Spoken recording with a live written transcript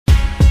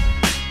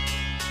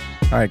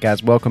All right,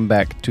 guys, welcome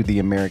back to the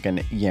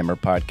American Yammer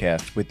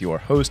Podcast with your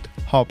host,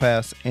 Hall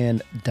Pass,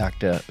 and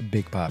Dr.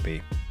 Big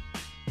Poppy.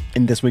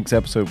 In this week's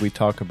episode, we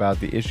talk about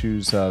the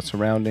issues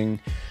surrounding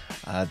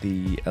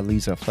the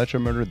Eliza Fletcher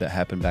murder that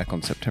happened back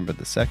on September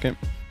the 2nd.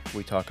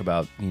 We talk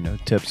about,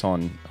 tips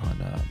on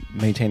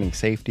maintaining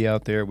safety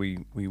out there. We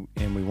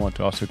want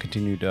to also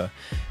continue to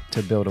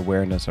build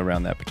awareness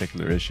around that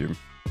particular issue.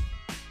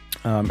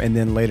 And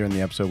then later in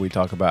the episode, we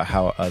talk about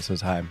how us as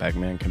high impact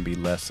men can be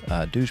less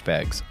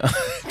douchebags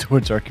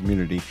towards our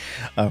community,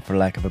 for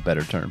lack of a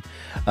better term.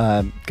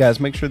 Guys,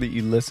 make sure that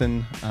you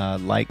listen,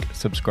 like,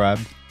 subscribe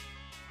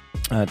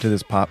to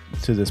this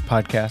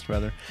podcast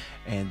rather,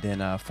 and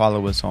then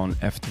follow us on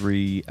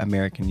F3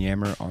 American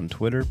Yammer on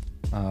Twitter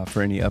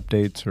for any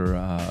updates or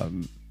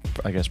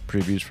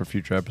previews for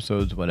future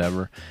episodes,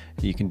 whatever.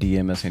 You can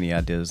DM us any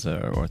ideas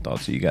or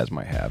thoughts that you guys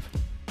might have.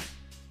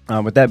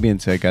 With that being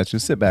said, guys,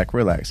 just sit back,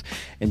 relax,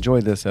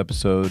 enjoy this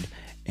episode,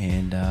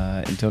 and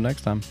until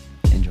next time,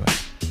 enjoy.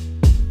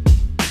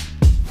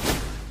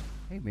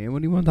 Hey, man,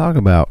 what do you want to talk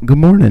about? Good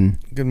morning.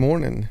 Good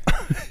morning.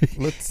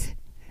 It's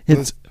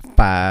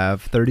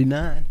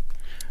 5:39.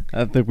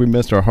 I think we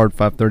missed our hard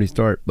 5:30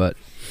 start, but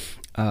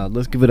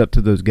let's give it up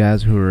to those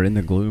guys who are in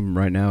the gloom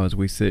right now as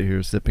we sit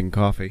here sipping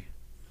coffee.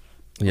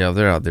 Yeah,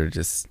 they're out there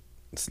just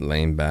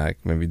laying back,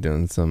 maybe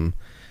doing some...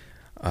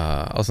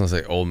 I was going to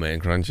say old man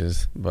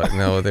crunches, but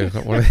no, they're...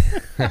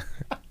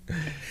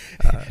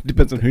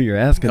 Depends on who you're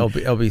asking.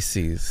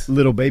 LBCs.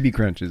 Little baby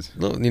crunches.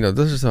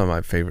 Those are some of my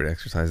favorite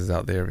exercises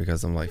out there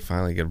because I'm like,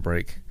 finally get a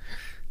break.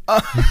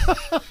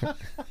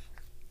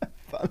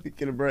 Finally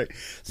get a break.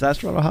 Side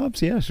straddle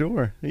hops, yeah,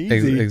 sure.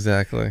 Easy.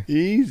 Exactly.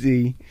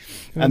 Easy.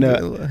 I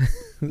know.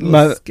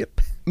 Skip.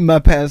 My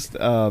past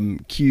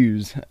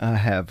cues,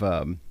 I've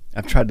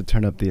tried to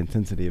turn up the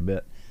intensity a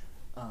bit.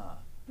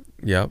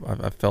 Yep,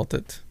 I felt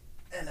it.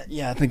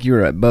 Yeah, I think you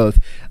were at both.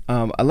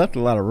 I left a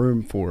lot of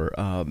room for,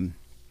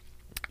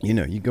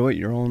 you go at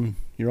your own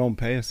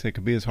pace. It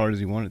could be as hard as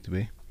you want it to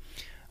be.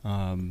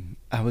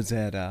 I was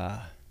at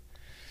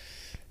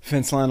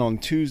Fence Line on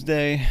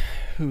Tuesday.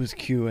 Who was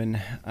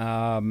queuing?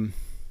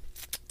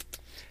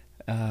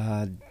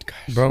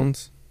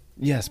 Bones?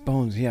 Yes,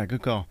 Bones. Yeah,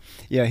 good call.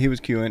 Yeah, he was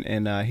queuing,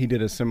 and he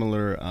did a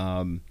similar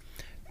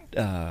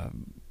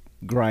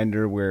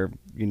grinder where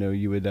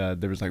you would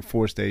there was like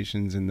 4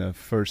 stations, and the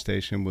first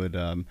station would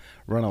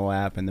run a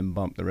lap and then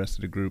bump the rest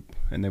of the group,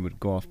 and they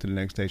would go off to the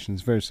next station.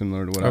 It's very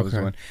similar to what I was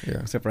doing,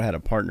 except for I had a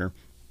partner,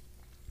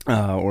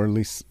 or at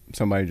least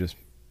somebody just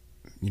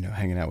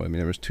hanging out with me.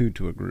 There was 2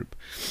 to a group,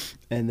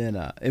 and then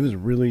it was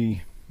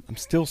really... I'm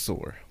still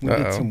sore. We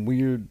did some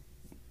weird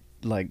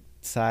like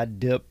side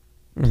dip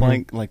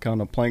plank, like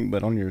on a plank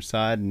but on your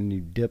side, and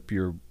you dip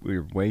your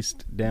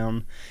waist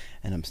down,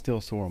 and I'm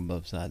still sore on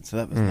both sides. So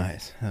that was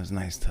nice. That was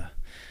nice to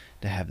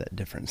have that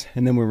difference.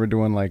 And then we were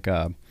doing like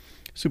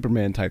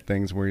Superman type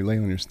things where you lay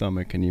on your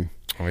stomach and you...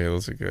 Oh yeah,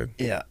 those are good.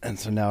 Yeah, and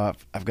so now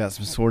I've got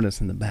some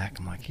soreness in the back.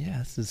 I'm like, yeah,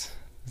 this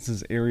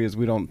is areas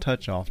we don't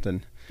touch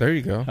often. There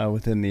you go.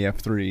 Within the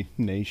F3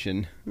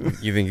 nation.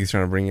 You think he's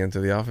trying to bring you into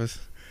the office?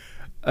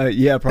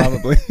 Yeah,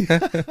 probably.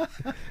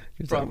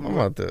 He's like, I'm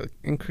about to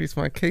increase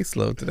my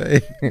caseload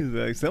today. He's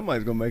like,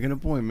 somebody's gonna make an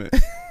appointment.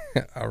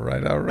 All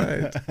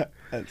right.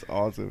 That's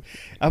awesome.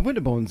 I went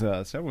to Bones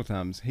several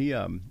times. He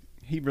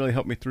really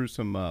helped me through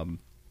some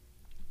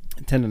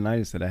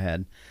tendonitis that I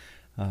had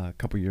a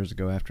couple years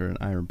ago after an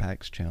Iron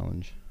Packs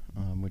challenge,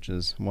 which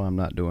is why I'm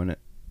not doing it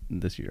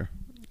this year.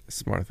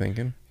 Smart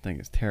thinking. I think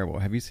it's terrible.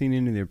 Have you seen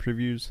any of their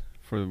previews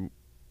for?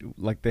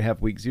 Like they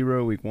have week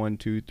 0, week 1,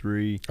 2,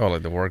 3. Oh,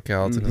 like the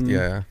workouts. Mm-hmm. And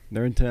yeah,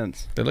 they're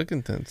intense. They look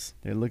intense.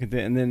 They look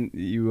intense, and then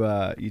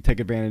you take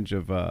advantage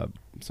of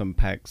some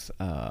packs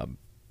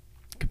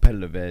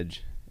competitive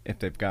edge if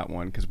they've got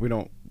one, because we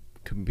don't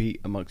compete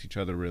amongst each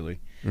other really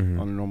on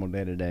a normal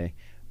day to day.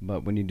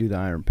 But when you do the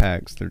Iron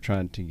Packs, they're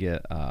trying to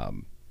get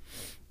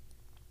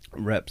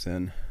reps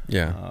in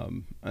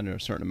under a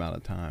certain amount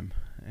of time,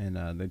 and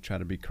they try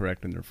to be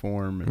correct in their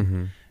form.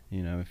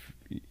 And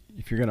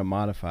if you're gonna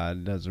modify,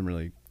 it doesn't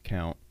really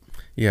count.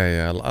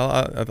 Yeah.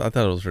 I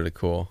thought it was really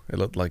cool. It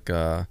looked like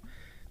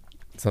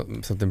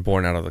something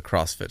born out of the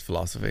CrossFit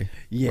philosophy.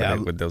 Yeah,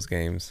 with those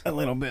games. A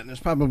little bit. There's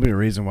probably a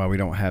reason why we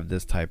don't have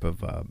this type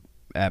of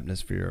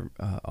atmosphere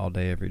all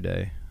day, every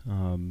day.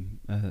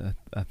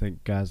 I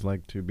think guys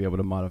like to be able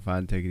to modify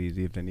and take it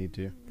easy if they need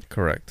to.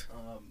 Correct.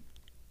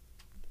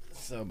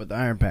 But the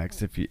Iron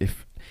Packs,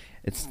 if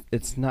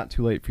it's not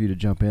too late for you to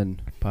jump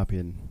in, Poppy,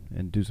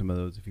 and do some of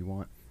those if you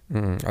want.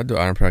 I do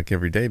Iron Pack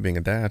every day being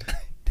a dad.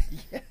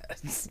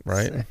 Yes.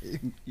 Right?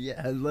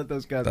 Yeah, let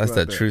those guys That's go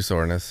that out there. true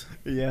soreness.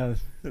 Yeah,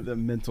 the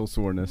mental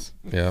soreness.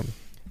 Yeah.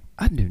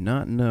 I do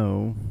not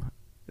know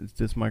if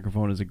this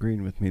microphone is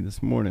agreeing with me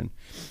this morning.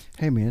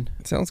 Hey, man.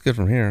 It sounds good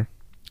from here.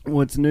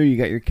 What's new? You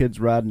got your kids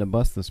riding a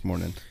bus this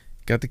morning.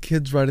 Got the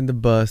kids riding the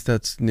bus.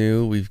 That's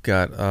new. We've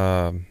got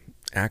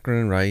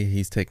Akron, right?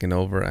 He's taking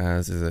over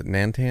as, is it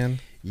Nantan?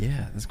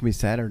 Yeah, that's going to be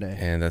Saturday.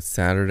 And that's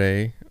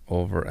Saturday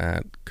over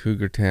at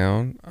Cougar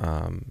Town.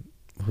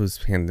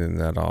 Who's handing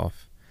that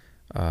off?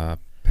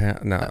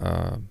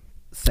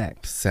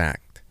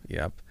 Sacked.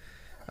 Yep.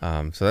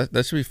 So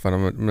that should be fun.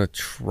 I'm gonna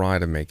try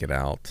to make it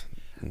out.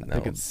 I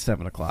think it's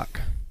 7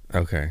 o'clock.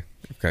 Okay.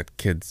 We've got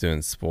kids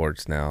doing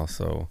sports now,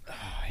 so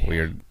we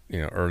are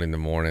early in the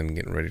morning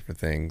getting ready for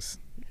things.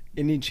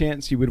 Any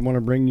chance you would want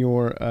to bring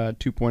your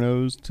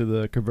 2.0s to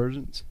the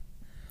conversions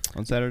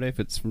on Saturday if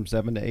it's from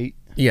 7 to 8?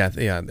 Yeah.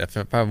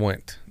 If I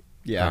went,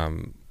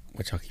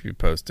 which I'll keep you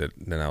posted,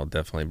 then I'll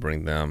definitely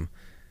bring them.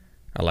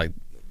 I like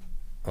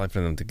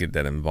for them to get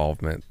that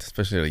involvement,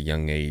 especially at a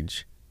young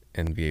age,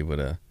 and be able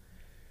to,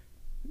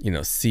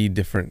 see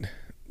different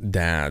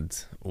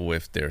dads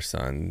with their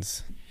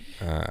sons.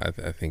 I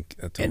think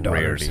that's a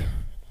rarity.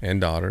 And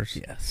daughters.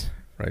 Yes.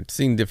 Right.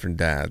 Seeing different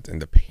dads in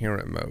the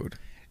parent mode.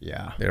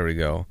 Yeah. There we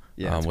go.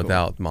 Yeah,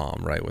 without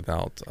mom, right?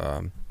 Without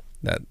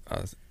that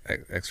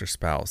extra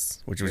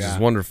spouse, which is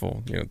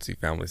wonderful, to see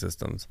family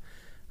systems.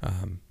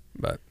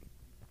 But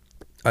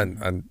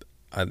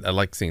I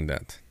like seeing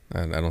that.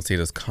 I don't see it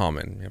as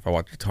common. If I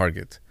watch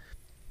Target,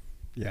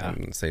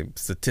 and say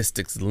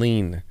statistics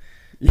lean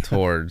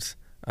towards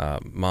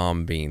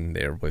mom being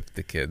there with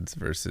the kids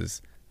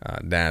versus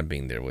dad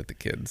being there with the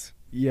kids.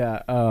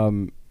 Yeah,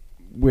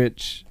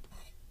 which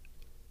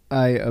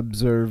I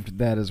observed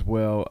that as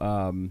well.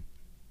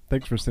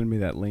 Thanks for sending me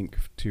that link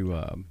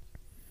to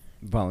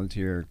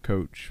volunteer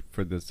coach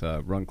for this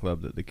run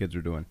club that the kids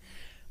are doing.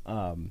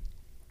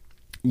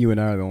 You and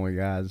I are the only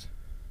guys.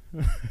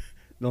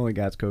 The only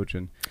guys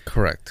coaching.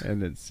 Correct.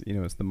 And it's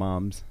it's the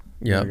moms.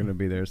 Yeah, they're going to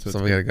be there.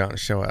 So we got to go out and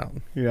show out.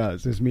 Yeah,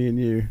 it's just me and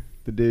you,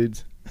 the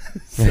dudes.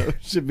 So it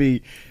should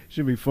be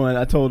fun.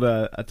 I told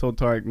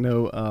Tarek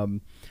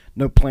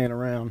no playing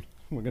around.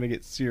 We're gonna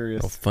get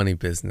serious. No funny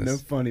business. No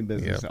funny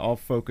business. Yep. I'll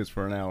focus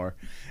for an hour,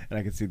 and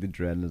I can see the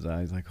dread in his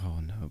eyes. Like,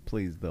 oh no,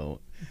 please don't.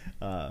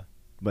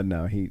 But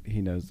no, he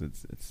knows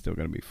it's still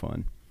gonna be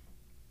fun.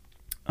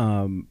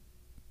 Can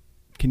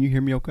you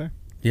hear me okay?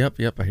 Yep.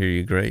 I hear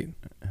you great.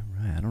 All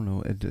right. I don't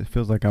know. It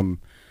feels like I'm.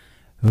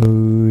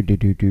 Oh,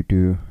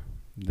 do.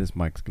 This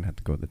mic's gonna have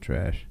to go in the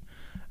trash.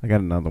 I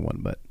got another one,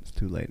 but it's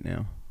too late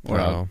now. Or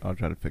I'll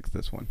try to fix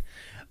this one.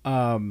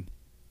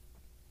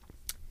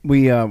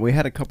 We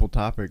had a couple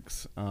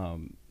topics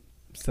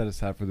set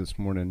aside for this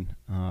morning.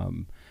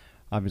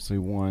 Obviously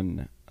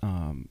one,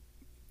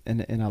 and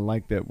I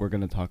like that we're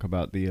going to talk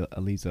about the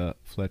Eliza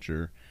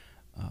Fletcher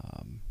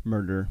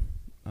murder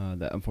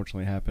that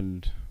unfortunately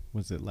happened.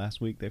 Was it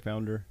last week they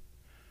found her?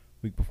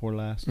 Week before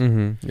last?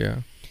 Mm-hmm.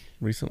 Yeah,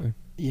 recently.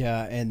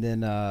 Yeah, and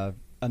then I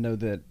know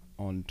that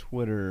on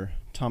Twitter,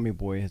 Tommy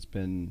Boy has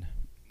been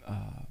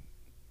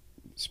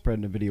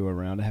spreading a video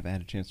around. I haven't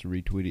had a chance to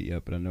retweet it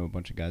yet, but I know a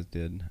bunch of guys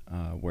did,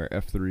 where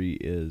F3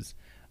 is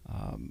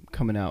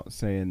coming out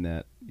saying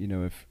that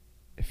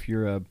if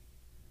you're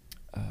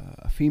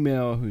a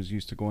female who's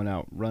used to going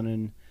out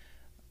running,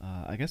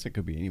 I guess it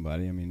could be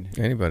anybody. I mean,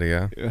 anybody,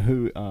 yeah,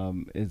 who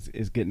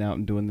is getting out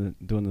and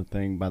doing the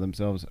thing by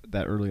themselves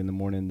that early in the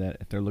morning. That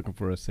if they're looking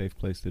for a safe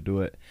place to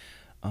do it,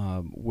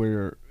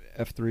 where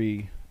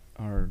F3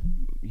 are,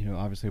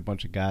 obviously a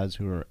bunch of guys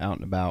who are out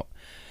and about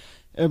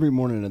every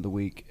morning of the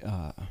week.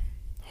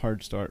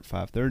 Hard start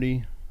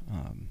 5:30.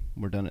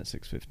 We're done at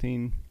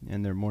 6:15,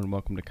 and they're more than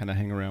welcome to kind of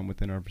hang around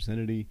within our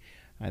vicinity,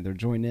 either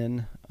join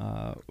in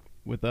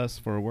with us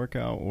for a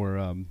workout or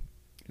at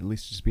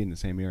least just be in the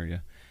same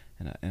area.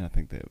 And I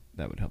think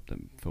that would help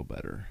them feel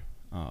better.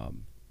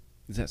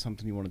 Is that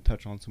something you want to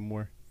touch on some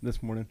more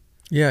this morning?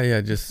 Yeah.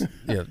 Just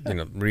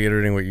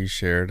reiterating what you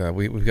shared.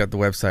 We've got the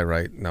website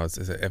right now. It's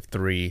at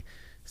F3.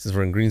 Since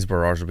we're in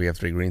Greensboro, ours will be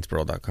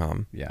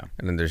F3Greensboro.com. Yeah.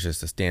 And then there's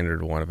just a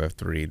standard one of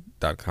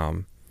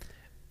F3.com.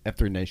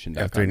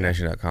 F3Nation.com.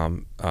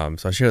 F3Nation.com.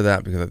 So I share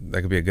that because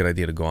that could be a good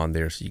idea to go on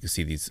there so you can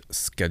see these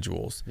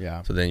schedules.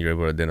 Yeah. So then you're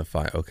able to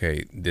identify,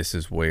 okay, this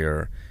is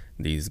where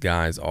these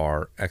guys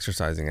are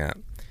exercising at.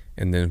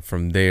 And then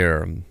from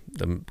there,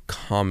 the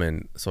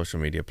common social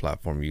media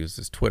platform used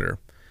is Twitter.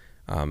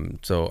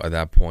 So at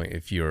that point,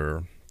 if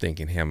you're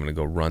thinking, hey, I'm going to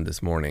go run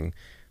this morning,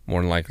 more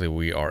than likely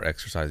we are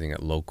exercising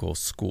at local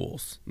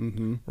schools,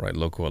 right?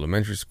 Local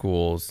elementary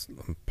schools,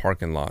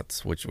 parking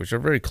lots, which are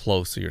very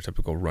close to your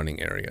typical running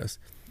areas.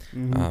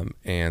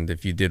 And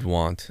if you did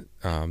want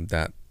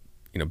that,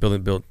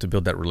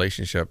 build that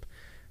relationship,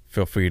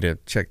 feel free to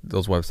check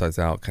those websites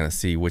out, kind of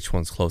see which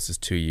one's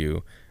closest to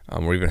you,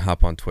 or even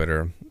hop on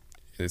Twitter.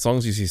 As long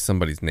as you see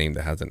somebody's name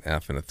that has an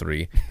F and a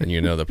 3, then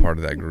they're part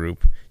of that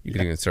group. You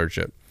can even search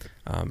it.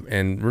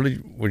 And really,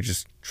 we're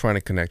just trying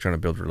to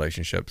build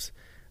relationships.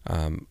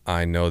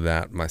 I know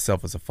that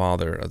myself as a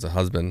father, as a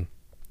husband,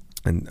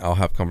 and I'll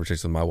have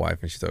conversations with my wife,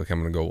 and she's like, okay,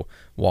 I'm going to go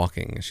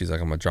walking. And she's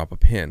like, I'm going to drop a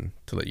pin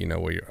to let you know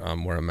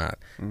where I'm at.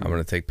 I'm going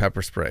to take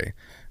pepper spray.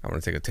 I'm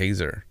going to take a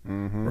taser,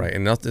 right?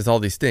 And it's all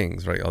these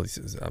things, right? All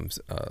these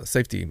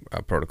safety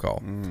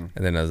protocol. And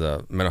then as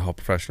a mental health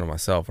professional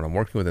myself, when I'm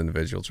working with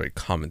individuals, very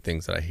common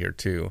things that I hear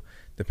too,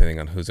 depending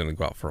on who's going to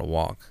go out for a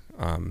walk.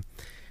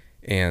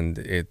 And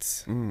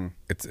it's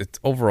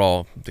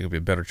overall, I think it'll be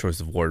a better choice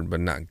of word, but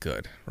not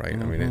good, right?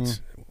 I mean, it's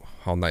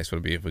how nice would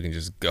it be if we can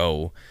just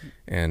go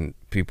and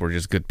people are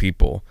just good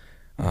people.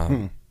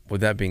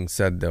 With that being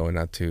said, though, and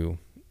not to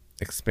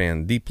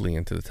expand deeply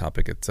into the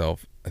topic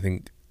itself, I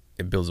think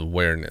it builds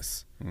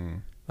awareness.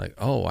 Like,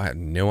 oh, I had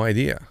no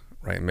idea,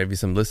 right? Maybe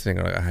some listening,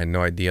 I had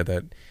no idea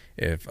that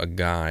if a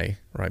guy,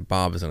 right,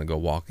 Bob is going to go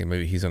walking,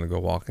 maybe he's going to go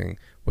walking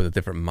with a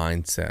different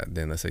mindset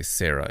than, let's say,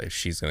 Sarah, if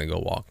she's going to go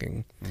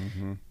walking.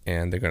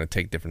 And they're going to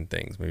take different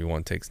things. Maybe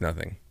one takes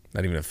nothing,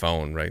 not even a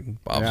phone,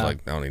 right? Bob's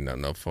like, I don't need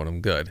no phone,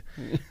 I'm good.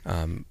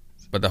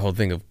 But the whole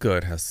thing of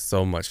good has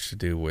so much to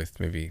do with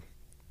maybe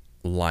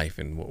life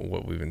and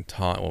what we've been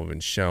taught, what we've been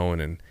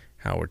shown, and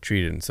how we're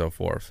treated and so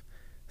forth.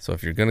 So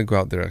if you're going to go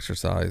out there,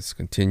 exercise,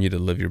 continue to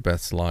live your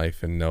best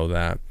life, and know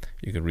that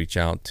you can reach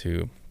out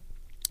to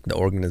the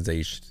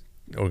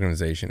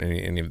organization,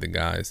 any of the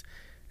guys,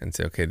 and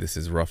say, okay, this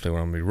is roughly what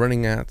I'm going to be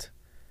running at.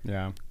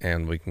 Yeah.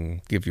 And we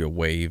can give you a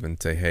wave and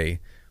say,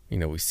 hey,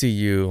 we see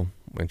you,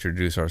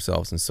 introduce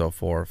ourselves and so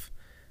forth.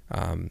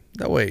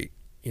 That way,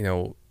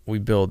 we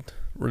build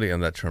really on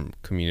that term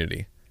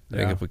community. I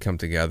think if we come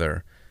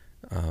together,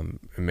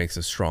 it makes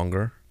us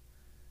stronger.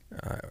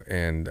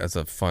 And as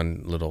a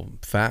fun little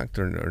fact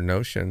or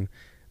notion,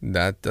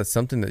 that's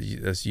something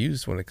that's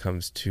used when it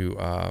comes to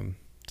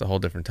it's a whole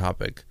different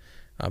topic,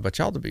 but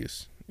child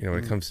abuse. When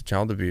it comes to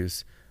child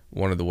abuse,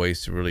 one of the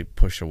ways to really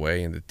push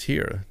away and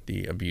deter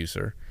the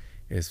abuser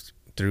is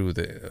through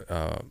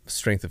the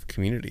strength of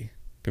community.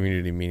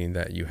 Community meaning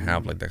that you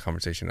have like that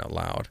conversation out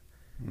loud.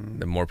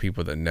 The more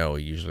people that know,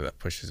 usually that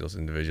pushes those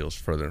individuals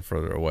further and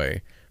further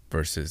away,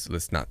 versus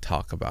let's not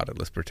talk about it.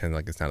 Let's pretend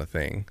like it's not a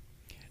thing.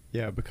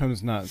 Yeah, it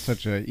becomes not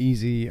such a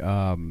easy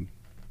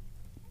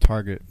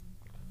target.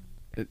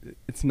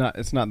 It's not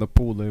the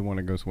pool they want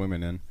to go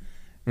swimming in.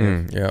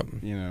 Yep.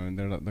 And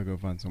they'll go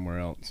find somewhere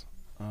else,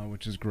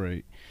 which is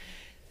great.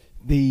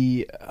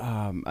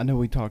 I know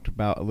we talked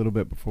about a little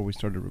bit before we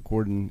started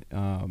recording.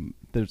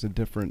 There's a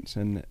difference,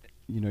 and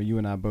you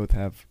and I both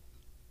have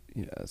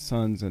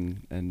sons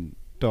and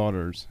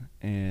daughters,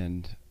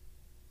 and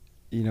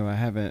I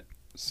haven't.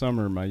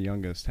 Summer, my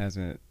youngest,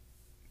 hasn't.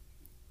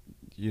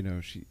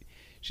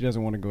 She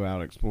doesn't want to go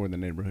out explore the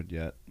neighborhood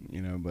yet.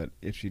 But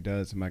if she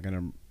does,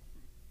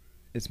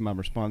 it's my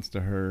response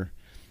to her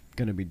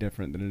gonna be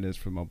different than it is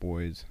for my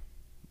boys,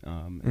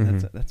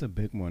 and that's a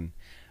big one.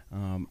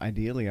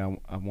 Ideally,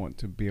 I want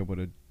to be able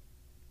to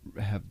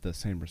have the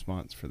same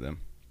response for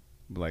them.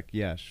 Like,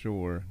 yeah,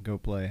 sure, go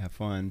play, have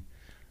fun,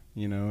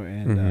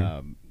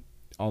 and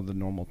all the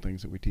normal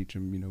things that we teach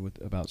them,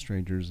 about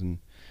strangers and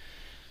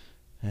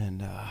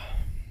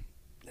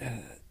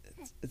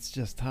it's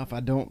just tough. I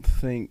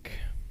think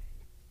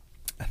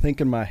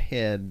in my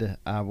head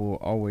I will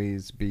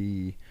always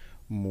be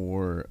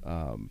more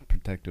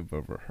protective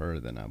over her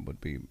than I would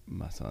be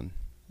my son.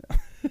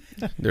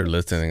 They're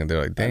listening and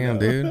they're like, damn,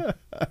 dude,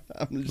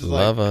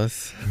 love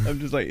us. I'm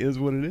just like, is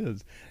what it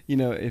is.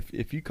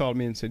 If you called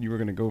me and said you were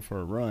going to go for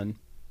a run,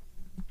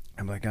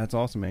 I'm like, that's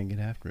awesome, man, get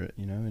after it.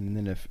 And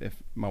then if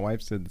my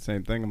wife said the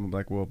same thing, I'm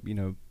like, well,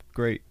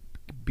 great,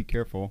 be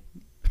careful.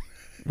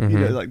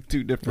 Like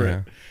two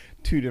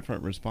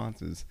different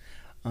responses.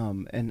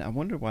 And I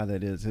wonder why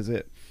that is. Is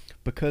it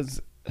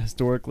because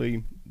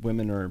historically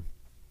women are,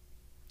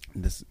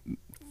 this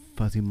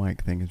fuzzy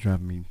mic thing is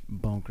driving me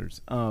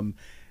bonkers.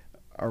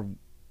 Are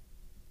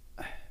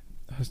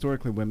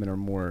historically women are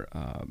more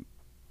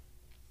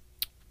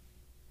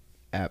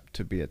apt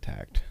to be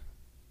attacked,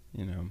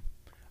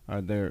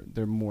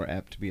 they're more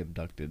apt to be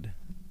abducted,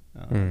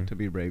 to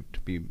be raped, to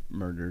be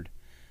murdered,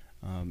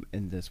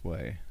 in this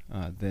way,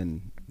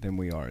 than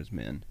we are as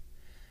men.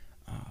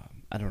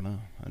 I don't know.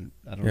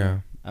 I don't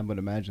know. I would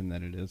imagine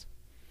that it is.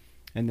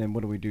 And then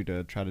what do we do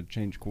to try to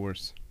change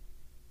course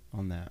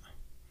on that?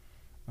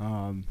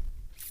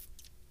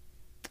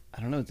 I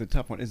don't know. It's a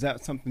tough one. Is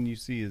that something you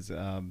see as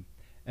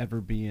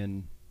ever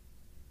being?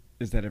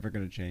 Is that ever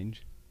going to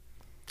change?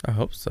 I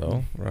hope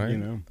so. Right.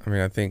 I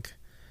mean, I think,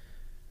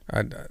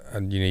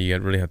 you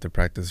really have to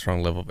practice a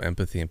strong level of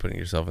empathy and putting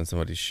yourself in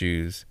somebody's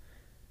shoes.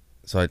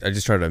 So I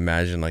just try to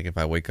imagine, like, if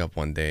I wake up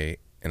one day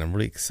and I'm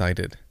really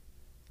excited,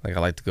 like I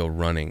like to go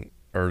running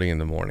early in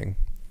the morning.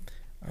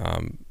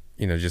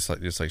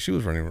 Just like she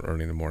was running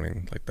early in the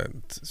morning, like that.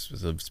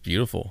 It's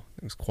beautiful.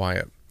 It was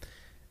quiet,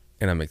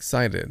 and I'm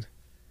excited.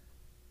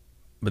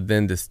 But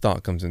then this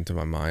thought comes into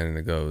my mind, and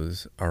it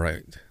goes, "All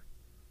right,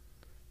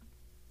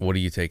 what are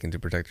you taking to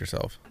protect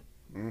yourself?"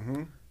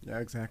 Yeah,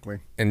 exactly.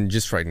 And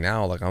just right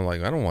now, like I'm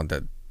like, I don't want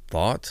that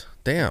thought.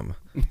 Damn.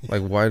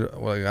 Like why?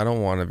 Like I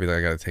don't want to be like,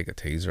 I got to take a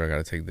taser. I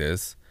got to take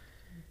this,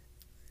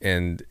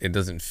 and it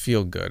doesn't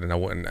feel good. And I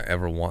wouldn't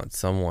ever want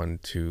someone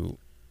to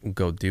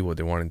go do what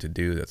they're wanting to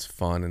do. That's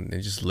fun and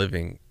just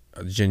living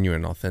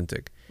genuine,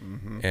 authentic,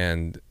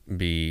 and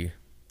be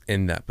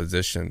in that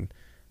position.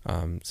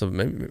 So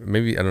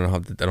maybe I don't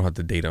have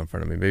the data in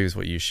front of me. Maybe it's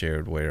what you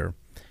shared, where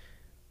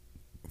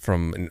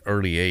from an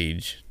early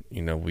age,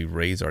 we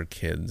raise our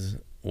kids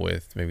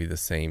with maybe the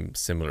same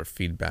similar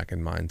feedback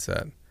and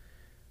mindset.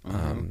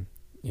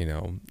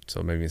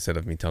 So maybe instead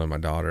of me telling my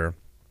daughter,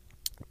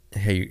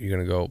 hey, you're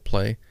gonna go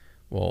play,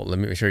 well, let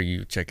me make sure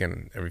you check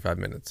in every 5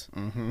 minutes,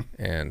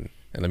 and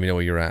let me know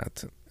where you're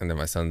at. And then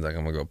my son's like,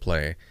 I'm gonna go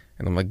play,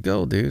 And I'm like,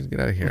 go, dude, get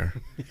out of here.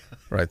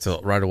 Right. So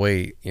right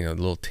away,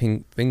 little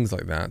things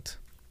like that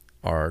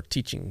are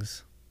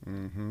teachings,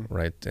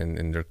 right?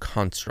 And they're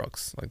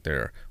constructs, like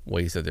they're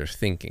ways that they're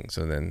thinking.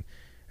 So then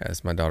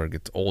as my daughter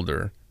gets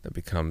older, that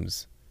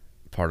becomes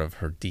part of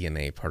her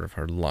DNA, part of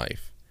her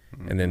life.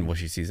 And then what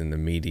she sees in the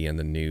media and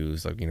the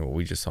news, like, what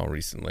we just saw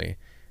recently,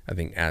 I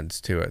think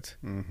adds to it.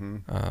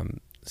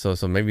 So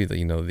maybe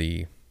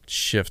the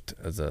shift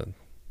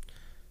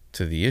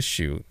to the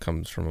issue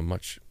comes from a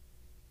much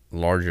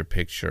larger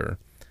picture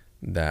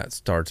that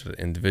starts at an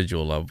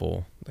individual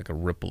level, like a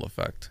ripple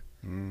effect.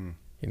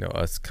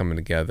 Us coming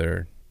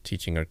together,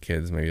 teaching our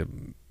kids, maybe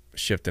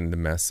shifting the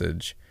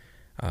message,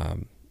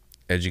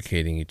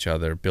 educating each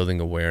other,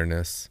 building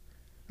awareness.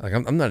 Like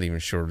I'm not even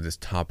sure this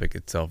topic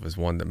itself is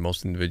one that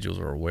most individuals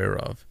are aware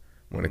of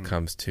when it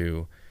comes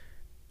to,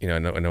 I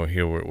know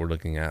here we're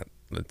looking at,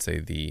 let's say,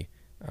 the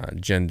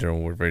gender,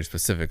 and we're very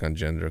specific on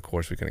gender. Of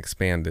course, we can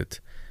expand it.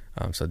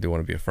 So I do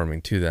want to be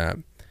affirming to that.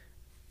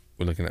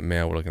 We're looking at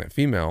male, we're looking at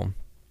female,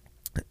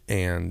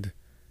 and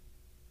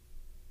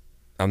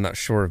I'm not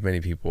sure if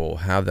many people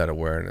have that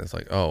awareness,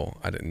 like, oh,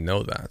 I didn't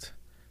know that,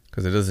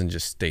 because it doesn't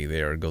just stay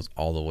there. It goes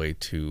all the way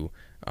to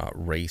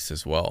race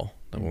as well.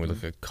 Like when we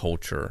look at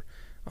culture,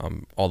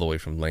 all the way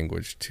from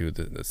language to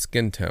the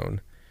skin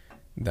tone,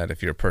 that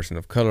if you're a person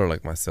of color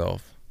like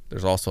myself,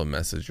 there's also a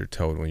message you're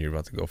told when you're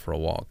about to go for a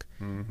walk.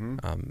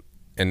 And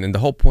then the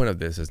whole point of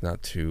this is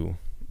not to,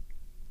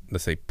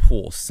 let's say,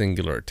 pull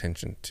singular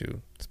attention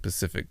to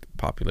specific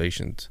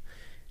populations.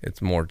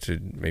 It's more to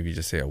maybe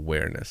just say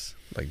awareness.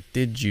 Like,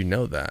 did you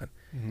know that?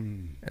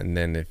 And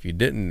then if you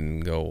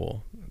didn't, go,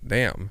 well,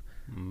 damn.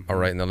 All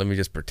right, now let me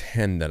just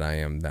pretend that I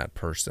am that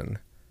person.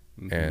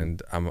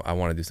 And I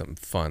want to do something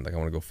fun. Like I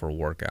want to go for a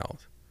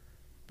workout.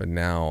 But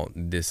now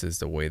this is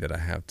the way that I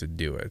have to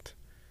do it.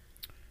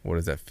 What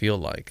does that feel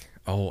like?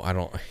 Oh, I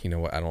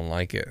don't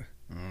like it.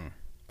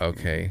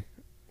 Okay,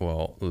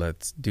 well,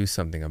 let's do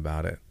something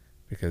about it,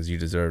 because you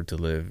deserve to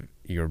live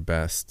your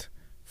best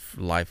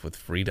life with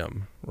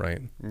freedom,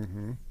 right?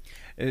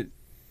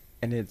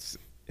 It's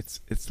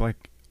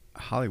like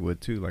Hollywood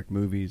too, like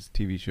movies,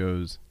 TV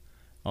shows,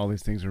 all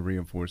these things are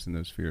reinforcing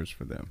those fears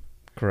for them.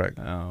 Correct.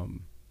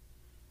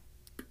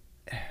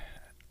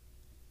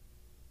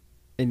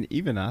 And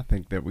even I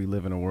think that we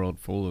live in a world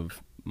full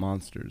of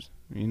monsters,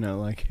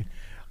 like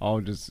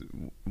all just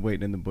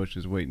waiting in the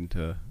bushes, waiting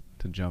to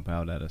jump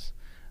out at us.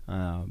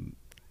 And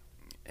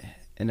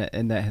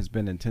that has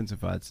been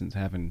intensified since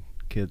having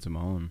kids of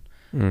my own.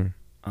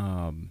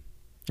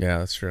 Yeah,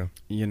 that's true.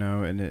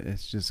 And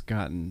it's just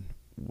gotten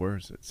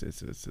worse.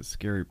 It's a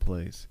scary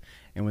place.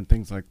 And when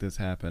things like this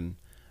happen,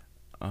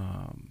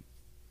 I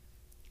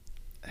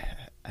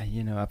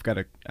got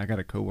a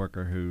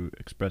coworker who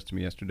expressed to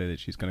me yesterday that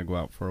she's going to go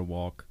out for a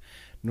walk.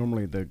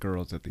 Normally the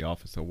girls at the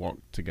office will walk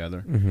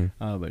together,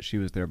 but she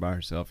was there by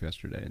herself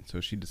yesterday, and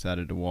so she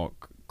decided to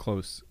walk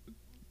close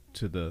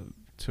to the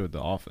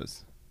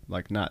office,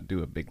 like not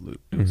do a big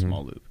loop, do a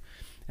small loop.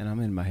 And I'm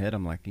in my head,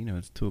 I'm like,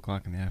 it's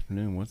 2:00 in the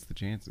afternoon. What's the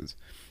chances?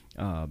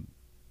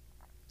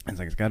 It's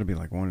like, it's got to be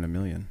like 1 in a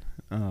million,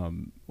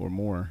 or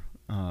more.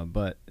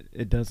 But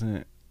it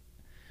doesn't.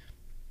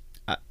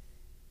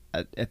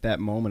 At that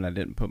moment, I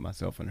didn't put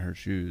myself in her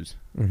shoes,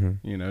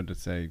 to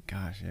say,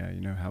 gosh,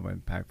 yeah, how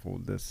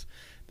impactful this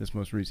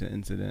most recent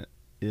incident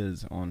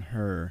is on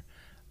her.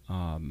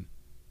 I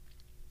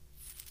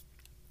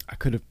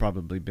could have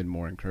probably been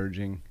more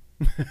encouraging.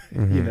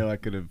 I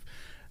could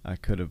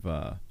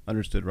have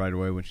understood right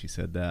away when she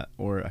said that,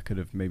 or I could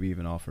have maybe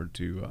even offered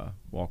to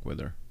walk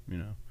with her.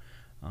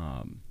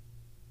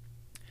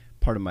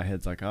 Part of my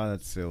head's like, oh,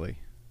 that's silly.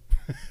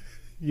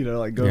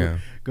 Like go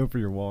for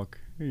your walk.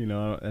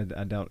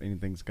 I doubt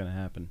anything's gonna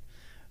happen.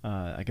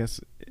 I guess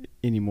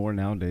anymore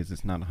nowadays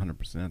it's not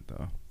 100%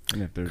 though.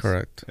 And if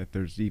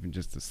there's even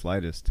just the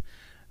slightest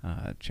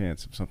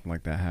chance of something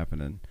like that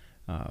happening,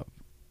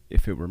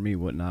 if it were me,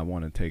 wouldn't I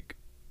want to take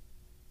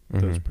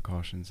those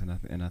precautions?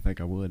 And I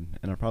think I would,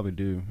 and I probably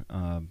do,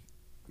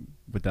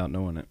 without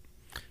knowing it.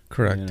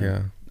 Correct.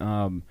 Yeah.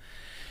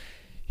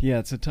 Yeah,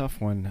 it's a tough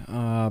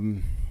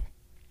one.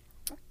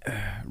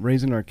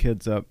 Raising our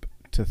kids up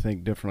to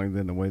think differently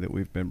than the way that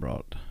we've been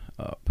brought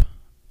up.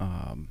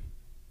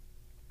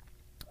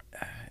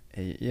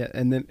 Yeah,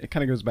 and then it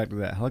kind of goes back to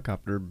that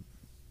helicopter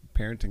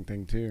parenting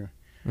thing too.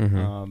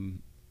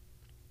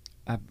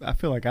 I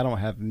feel like I don't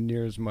have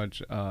near as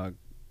much,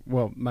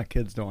 my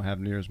kids don't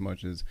have near as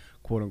much as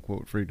quote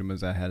unquote freedom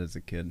as I had as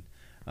a kid,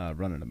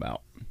 running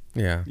about.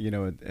 Yeah.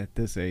 At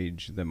this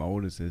age that my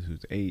oldest is,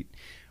 who's 8,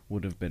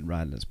 would have been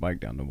riding his bike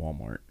down to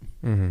Walmart,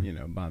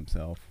 by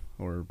himself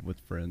or with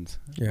friends.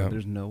 Yeah. But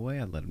there's no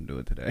way I'd let him do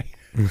it today.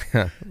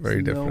 Yeah,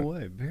 very different. No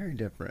way, very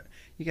different.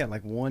 You got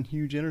like one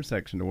huge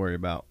intersection to worry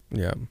about.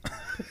 Yeah.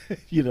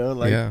 You could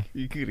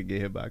have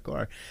get hit by a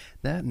car.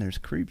 That, and there's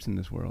creeps in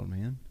this world,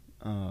 man.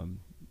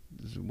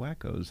 There's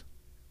wackos,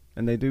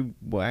 and they do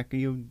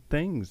wacky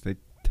things. They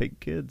take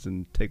kids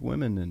and take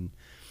women,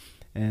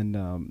 and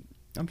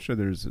I'm sure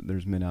there's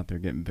men out there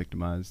getting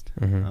victimized.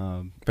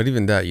 But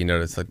even that, you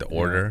notice like the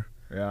order.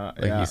 Yeah.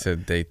 Like you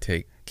said, they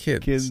take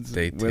kids,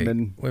 they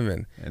women, take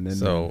women. and then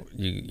So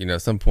you know,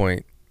 at some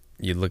point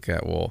you look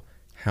at, well,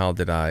 how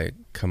did I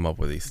come up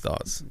with these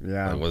thoughts?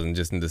 Yeah. It wasn't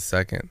just in the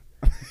second.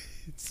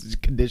 it's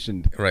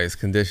conditioned. Right, it's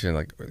conditioned,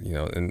 like, you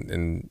know,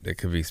 and it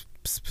could be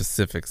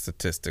specific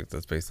statistics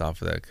that's based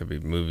off of that. It could be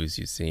movies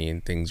you've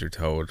seen, things you're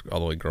told all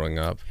the way growing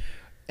up.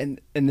 And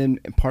then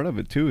part of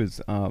it too is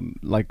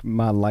like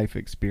my life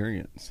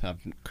experience.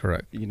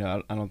 Correct. You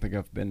know, I don't think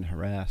I've been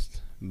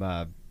harassed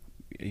by,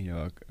 you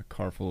know, a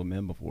car full of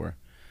men before.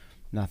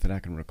 Not that I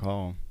can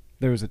recall.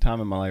 There was a time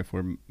in my life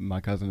where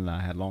my cousin and I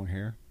had long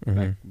hair.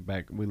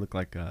 Back we looked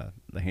like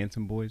the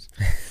Hanson boys,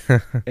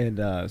 and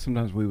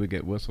sometimes we would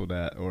get whistled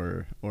at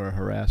or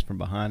harassed from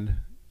behind.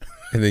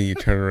 And then you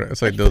turn around.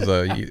 It's like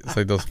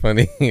those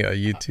funny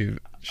YouTube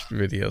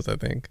videos, I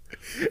think.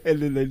 And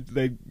then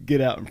they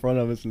get out in front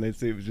of us and they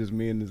see it was just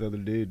me and this other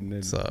dude, and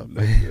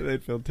then they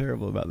feel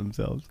terrible about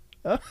themselves.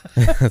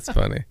 That's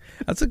funny.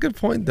 That's a good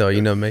point, though.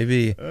 You know,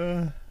 maybe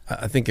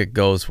I think it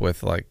goes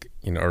with, like,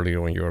 you know, earlier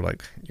when you were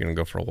like, you're gonna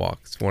go for a walk.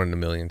 It's 1 in a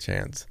million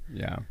chance.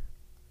 Yeah.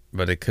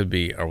 But it could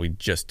be, are we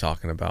just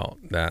talking about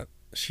that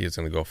she is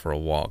gonna go for a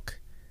walk,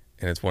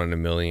 and it's 1 in a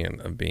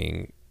million of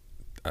being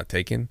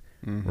taken,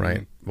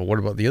 right? But what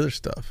about the other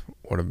stuff?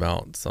 What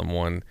about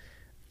someone,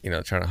 you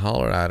know, trying to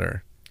holler at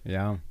her?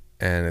 Yeah.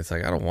 And it's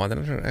like, I don't want that.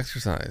 I'm trying to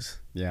exercise.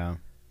 Yeah.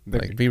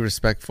 Like, be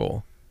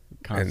respectful.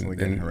 Constantly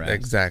getting harassed.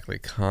 Exactly,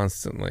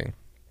 constantly.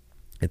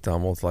 It's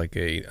almost like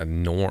a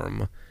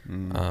norm,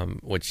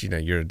 which, you know,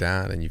 you're a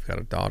dad and you've got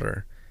a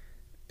daughter,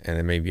 and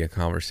it may be a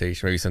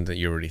conversation, maybe something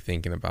you're already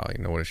thinking about.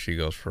 You know, what if she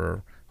goes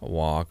for a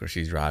walk or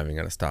she's driving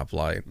at a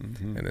stoplight,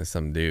 and then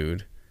some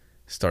dude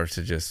starts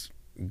to just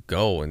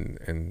go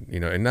and you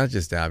know, and not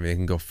just that, I mean, it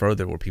can go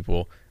further where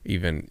people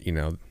even, you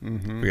know,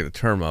 forget the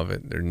term of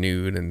it, they're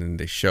nude and then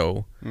they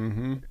show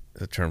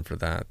the term for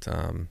that.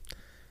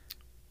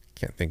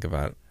 Can't think of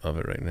it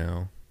right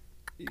now.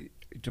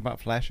 It's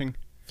about flashing.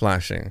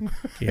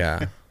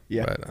 Yeah.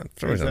 Yeah. But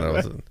for some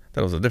reason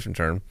that was a different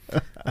term.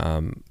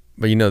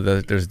 But you know,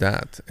 there's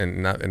that,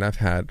 and I've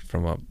had,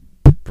 from a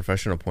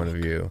professional point of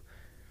view,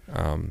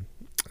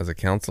 as a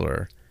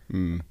counselor,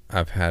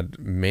 I've had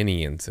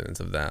many incidents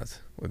of that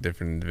with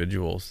different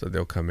individuals that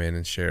they'll come in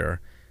and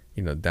share,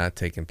 you know, that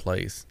taking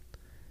place.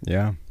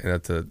 Yeah. And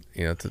that's a,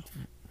 you know, it's a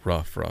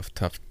rough,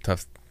 tough,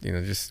 you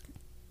know, just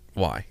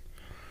why?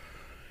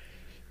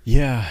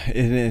 Yeah,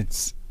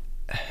 it's.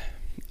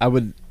 I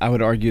would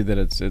argue that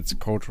it's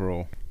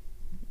cultural.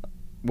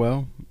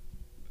 Well,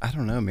 I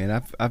don't know,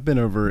 man. I've been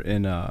over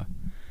in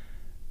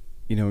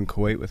you know, in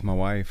Kuwait with my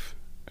wife,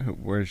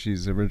 where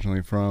she's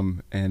originally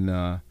from, and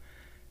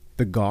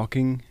the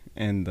gawking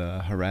and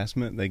the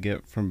harassment they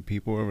get from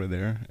people over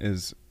there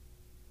is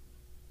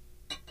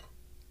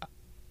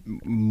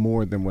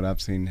more than what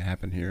I've seen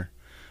happen here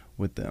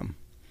with them.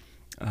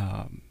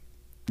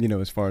 You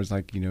know, as far as,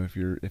 like, you know,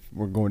 if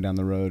we're going down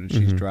the road and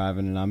she's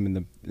driving and I'm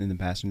in the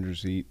passenger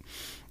seat,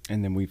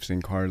 and then we've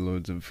seen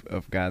carloads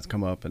of guys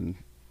come up and,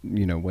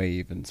 you know,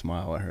 wave and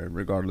smile at her,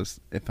 regardless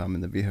if I'm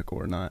in the vehicle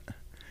or not.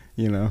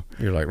 You know,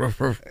 you're like, ruff,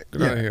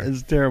 get out of here.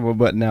 It's terrible.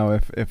 But now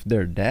if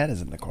their dad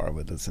is in the car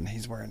with us and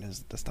he's wearing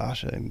his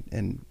Dastasha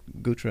and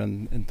Gutra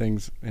and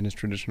things in his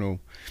traditional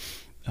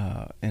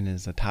in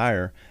his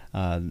attire,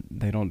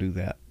 they don't do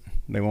that.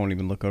 They won't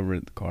even look over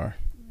at the car.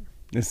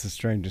 It's the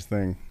strangest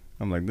thing.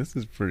 I'm like, this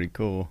is pretty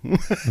cool. Yeah,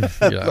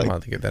 like, I'm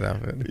about to get that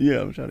outfit.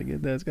 Yeah, I'm trying to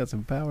get that. It's got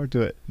some power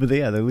to it. But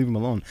yeah, they leave them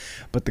alone.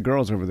 But the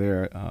girls over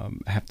there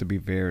have to be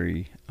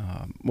very,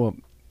 well,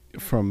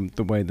 from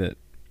the way that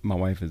my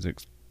wife has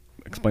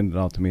explained it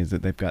all to me, is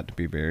that they've got to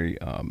be very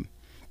on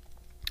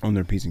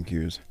their P's and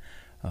Q's.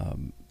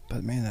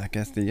 But man, I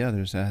guess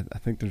I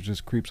think there's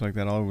just creeps like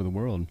that all over the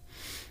world.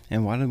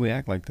 And why do we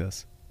act like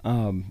this?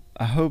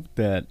 I hope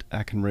that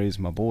I can raise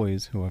my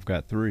boys, who I've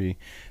got 3,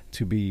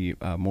 to be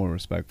more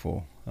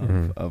respectful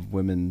of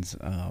women's.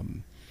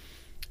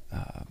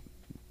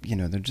 You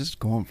know, they're just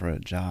going for a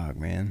jog,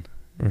 man.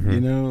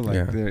 You know,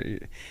 like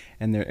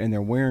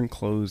they're wearing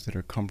clothes that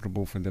are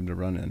comfortable for them to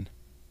run in.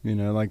 You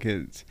know, like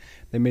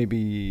they may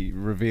be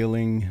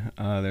revealing.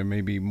 There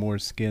may be more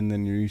skin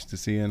than you're used to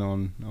seeing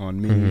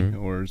on me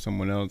or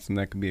someone else, and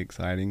that could be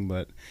exciting.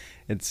 But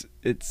it's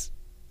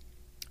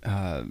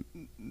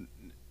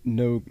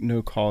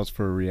no cause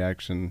for a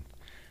reaction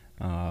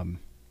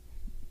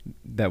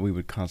that we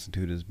would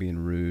constitute as being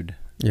rude.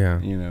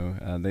 Yeah. You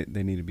know,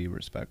 they need to be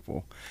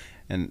respectful,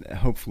 and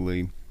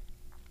hopefully,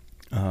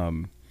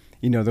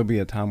 you know, there'll be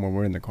a time where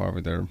we're in the car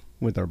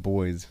with our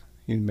boys.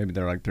 You know, maybe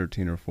they're like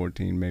 13 or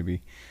 14,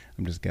 maybe,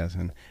 I'm just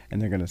guessing,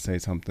 and they're gonna say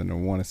something or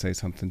want to say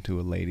something to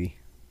a lady,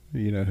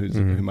 you know,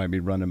 who might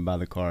be running by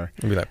the car.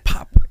 And be like,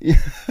 pop.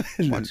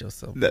 Watch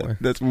yourself.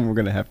 That's when we're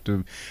gonna have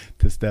to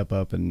step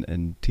up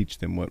and teach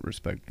them what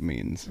respect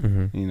means.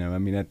 You know, I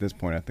mean, at this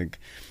point, I think,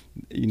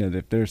 you know,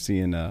 if they're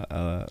seeing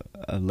a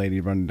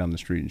lady running down the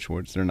street in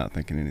shorts, they're not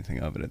thinking anything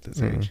of it at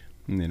this age.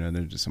 You know,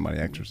 they're just somebody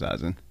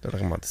exercising. They're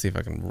like, I'm about to see if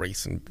I can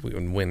race and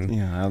win.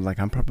 Yeah,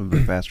 I'm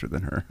probably faster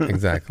than her.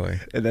 Exactly.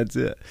 And that's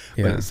it.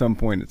 Yeah. But at some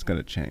point, it's going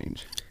to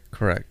change.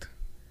 Correct.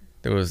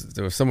 There was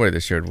somebody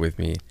that shared with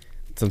me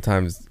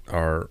sometimes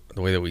the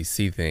way that we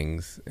see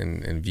things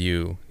and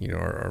view,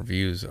 our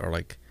views are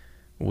like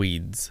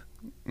weeds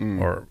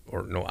or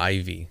no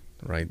ivy,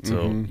 right?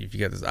 So if you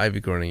got this ivy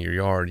growing in your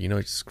yard, it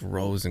just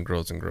grows and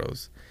grows and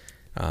grows.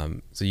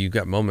 So you've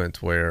got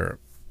moments where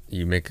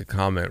you make a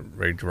comment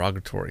very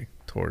derogatory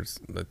towards,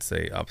 let's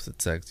say,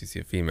 opposite sex. You see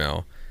a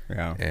female,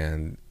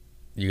 and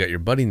you got your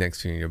buddy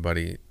next to you, and your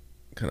buddy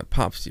kind of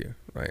pops you,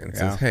 right, and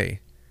says, "Hey,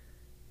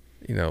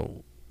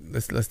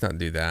 let's not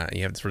do that." And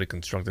you have this really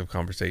constructive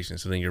conversation.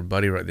 So then your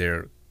buddy right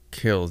there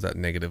kills that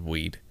negative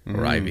weed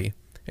or ivy,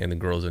 and then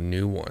grows a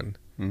new one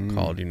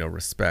called,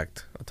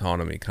 respect,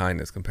 autonomy,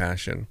 kindness,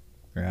 compassion,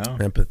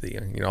 empathy,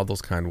 all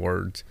those kind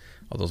words,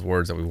 all those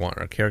words that we want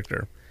in our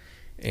character.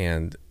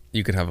 And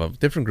you could have a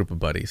different group of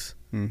buddies,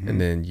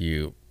 and then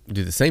you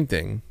do the same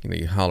thing.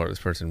 You holler at this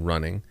person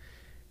running,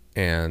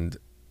 and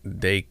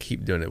they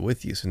keep doing it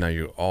with you. So now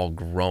you're all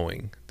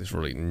growing this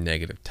really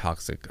negative,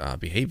 toxic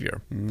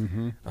behavior.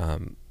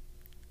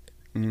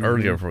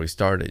 Earlier, before we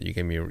started, you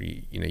gave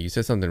me, you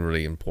said something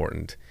really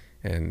important,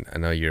 and I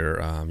know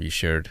you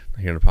shared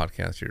here in the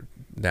podcast, your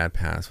dad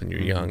passed when you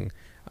were young.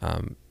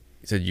 You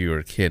said you were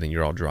a kid and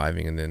you're all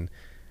driving, and then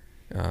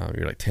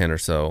you're like 10 or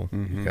so.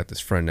 You got this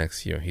friend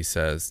next to you. He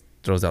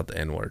throws out the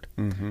N-word,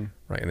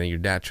 right? And then your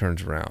dad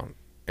turns around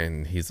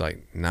and he's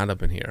like, "Not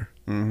up in here,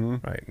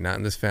 right? Not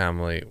in this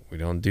family. We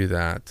don't do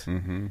that."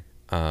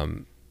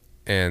 And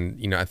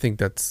I think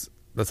that's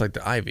like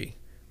the ivy,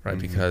 right?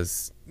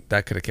 Because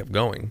that could have kept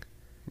going.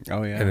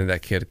 Oh yeah. And then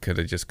that kid could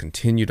have just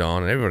continued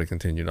on, and everybody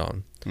continued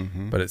on.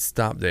 But it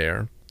stopped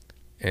there,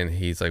 and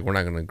he's like, "We're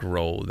not going to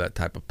grow that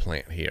type of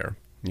plant here."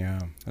 Yeah,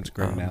 that's a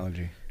great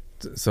analogy.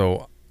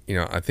 So,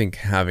 I think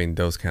having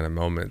those kind of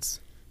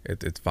moments,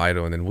 it's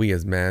vital. And then we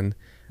as men,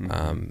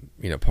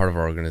 part of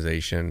our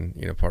organization,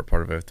 part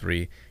of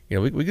F3,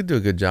 we could do a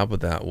good job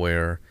with that,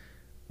 where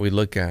we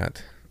look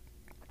at,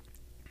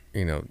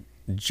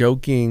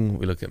 joking,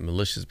 we look at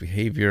malicious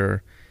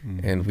behavior,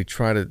 and we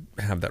try to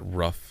have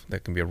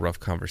that can be a rough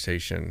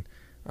conversation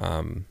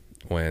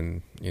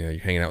when, you're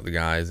hanging out with the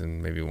guys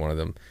and maybe one of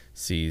them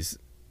sees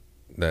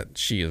that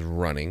she is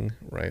running,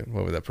 right,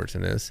 whoever that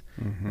person is,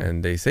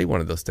 and they say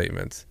one of those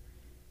statements.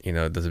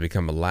 Does it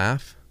become a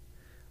laugh,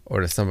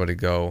 or does somebody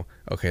go,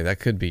 "Okay, that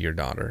could be your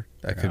daughter,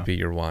 that could be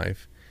your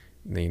wife,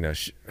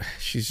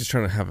 she's just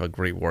trying to have a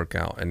great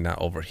workout and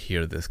not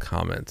overhear this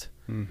comment."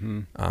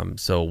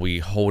 So we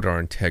hold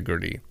our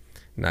integrity,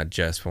 not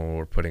just when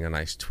we're putting a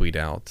nice tweet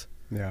out,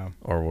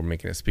 or we're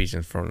making a speech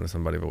in front of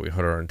somebody, but we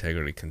hold our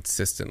integrity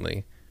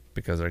consistently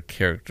because our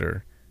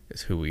character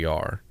is who we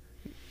are.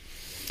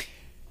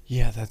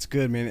 Yeah, that's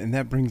good, man. And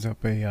that brings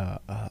up a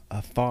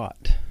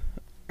thought.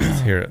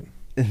 Let's hear it.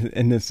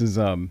 And this is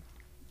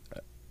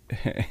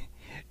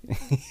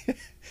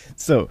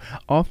so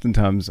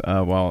oftentimes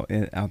while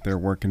out there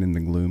working in the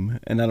gloom,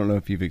 and I don't know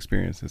if you've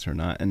experienced this or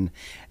not, and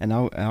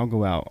I'll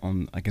go out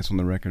on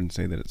the record and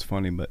say that it's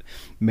funny, but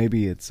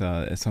maybe it's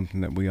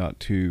something that we ought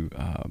to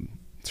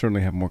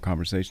certainly have more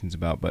conversations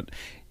about. But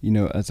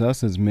as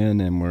us as men,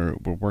 and we're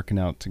working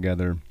out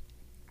together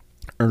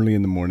early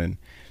in the morning,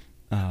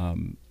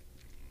 and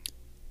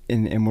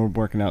we're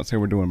working out, say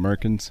we're doing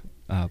Merkins,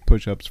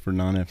 push-ups for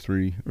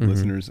non-F3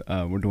 listeners.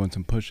 We're doing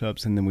some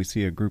push-ups, and then we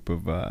see a group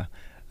of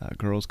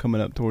girls coming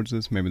up towards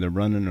us. Maybe they're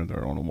running or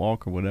they're on a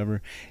walk or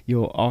whatever.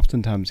 You'll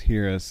oftentimes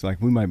hear us,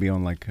 like we might be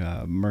on like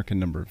Merkin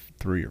number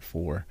 3 or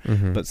 4,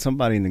 but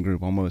somebody in the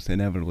group almost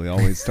inevitably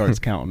always starts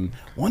counting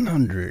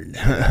 100,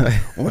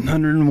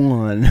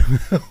 101,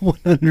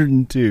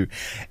 102.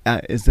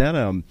 Is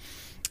that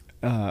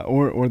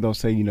or they'll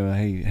say,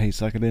 hey,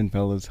 suck it in,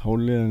 fellas,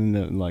 hold it in,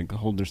 and like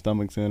hold their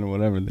stomachs in or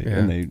whatever,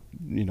 and they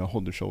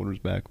hold their shoulders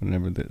back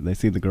whenever they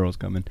see the girls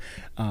coming.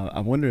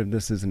 I wonder if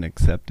this is an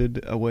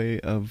accepted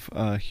way of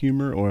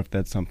humor, or if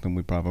that's something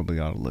we probably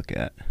ought to look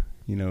at.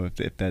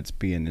 If that's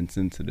being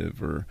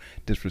insensitive or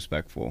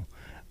disrespectful,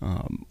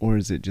 or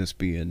is it just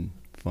being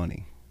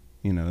funny?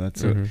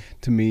 That's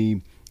to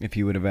me. If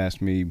you would have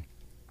asked me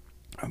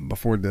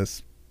before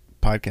this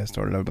podcast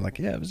started, I'd be like,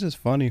 yeah, it was just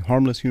funny,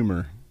 harmless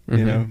humor.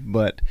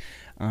 But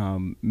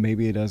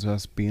maybe it does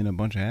us being a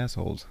bunch of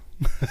assholes,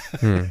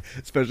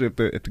 especially if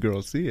the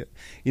girls see it.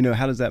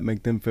 How does that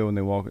make them feel when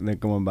they're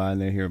going by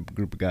and they hear a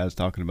group of guys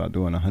talking about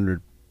doing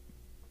 100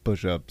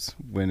 push-ups,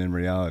 when in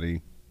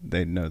reality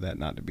they know that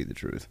not to be the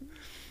truth?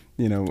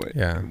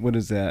 What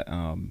is that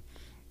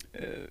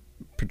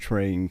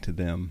portraying to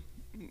them?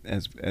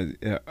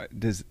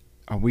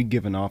 Are we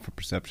giving off a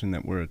perception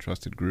that we're a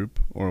trusted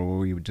group, or were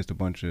we just a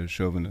bunch of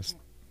chauvinist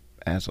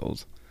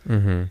assholes?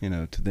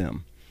 To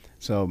them.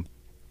 So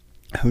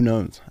who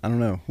knows? I don't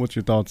know. What's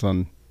your thoughts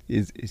on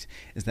is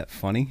that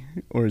funny,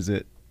 or is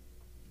it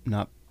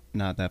not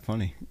that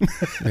funny?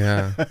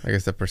 Yeah, I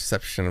guess the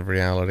perception of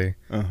reality.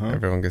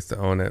 Everyone gets to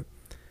own it.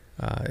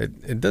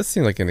 It does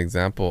seem like an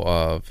example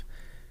of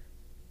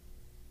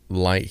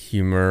light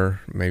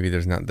humor. Maybe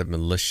there's not the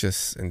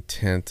malicious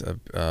intent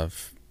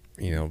of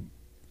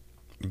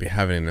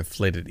having an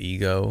inflated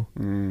ego.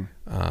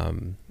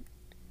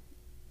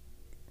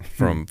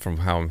 From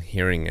how I'm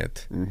hearing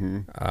it.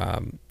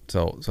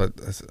 So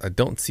I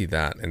don't see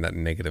that in that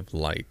negative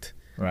light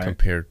Right.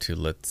 compared to,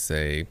 let's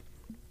say,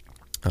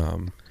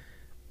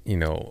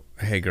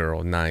 hey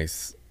girl,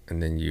 nice,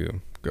 and then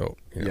you go,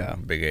 Yeah.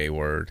 big A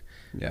word,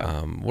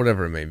 Yeah.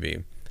 whatever it may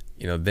be,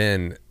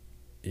 then,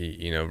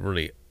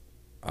 really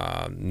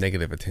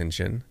negative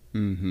attention,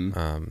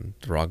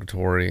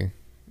 derogatory,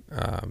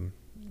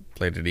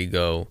 inflated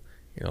ego,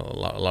 a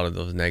lot of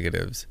those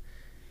negatives,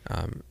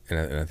 and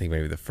I think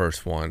maybe the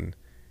first one,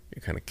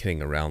 you're kind of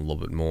kidding around a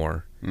little bit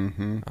more.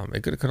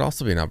 It could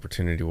also be an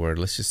opportunity where,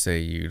 let's just say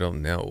you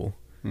don't know,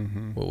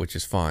 which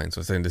is fine.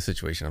 So say in this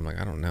situation, I'm like,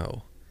 I don't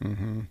know.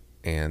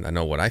 And I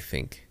know what I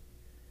think,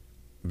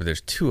 but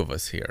there's two of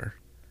us here.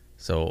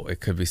 So it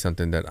could be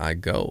something that I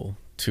go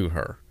to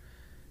her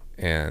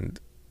and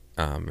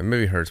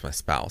maybe her is my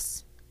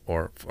spouse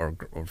or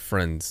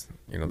friends,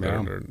 that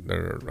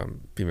are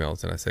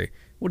females. And I say,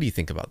 what do you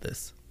think about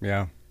this?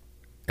 Yeah.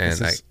 And it's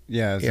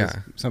just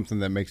something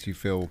that makes you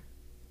feel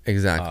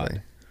exactly.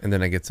 odd. And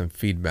then I get some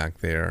feedback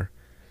there.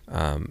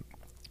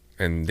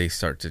 And they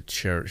start to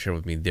share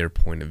with me their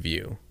point of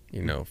view,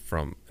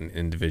 from an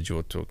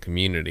individual to a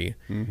community.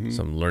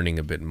 So I'm learning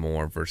a bit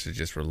more versus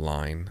just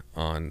relying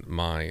on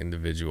my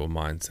individual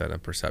mindset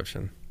and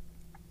perception.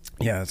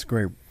 Yeah, that's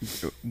great.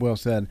 Well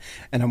said.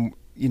 And I'm,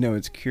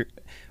 it's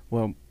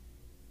well,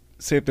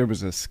 say if there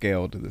was a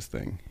scale to this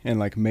thing, and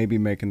like maybe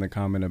making the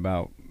comment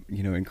about,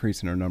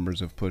 increasing our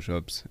numbers of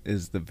push-ups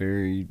is the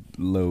very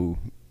low,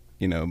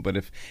 but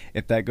if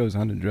that goes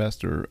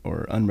unaddressed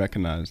or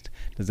unrecognized,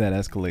 does that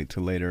escalate to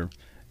later?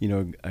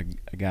 A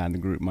guy in the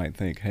group might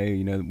think,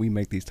 hey, we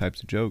make these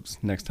types of jokes.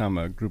 Next time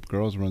a group of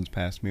girls runs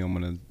past me,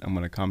 I'm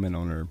gonna comment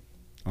on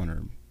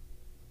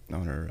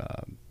her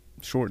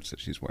shorts that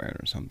she's wearing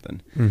or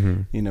something.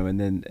 And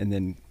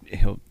then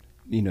he'll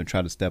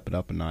try to step it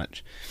up a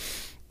notch.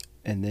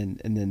 And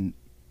then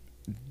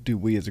do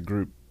we as a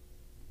group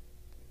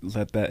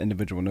let that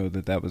individual know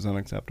that was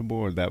unacceptable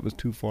or that was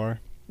too far?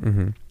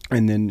 And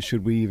then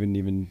should we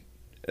even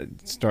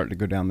start to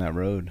go down that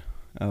road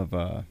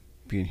of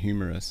being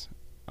humorous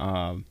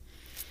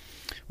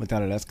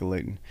without it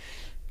escalating?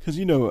 Because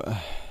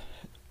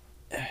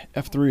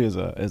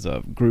F3 is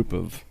a group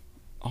of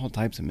all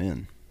types of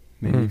men.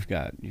 I mean, you've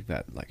got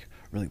like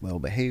really well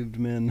behaved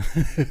men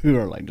who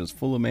are like just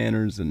full of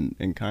manners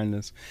and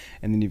kindness,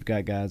 and then you've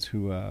got guys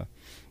who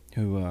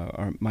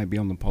might be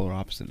on the polar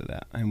opposite of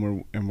that,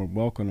 and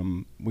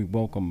we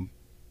welcome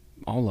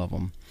all of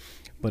them.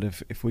 But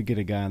if we get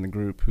a guy in the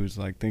group who's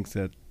like thinks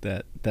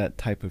that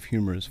type of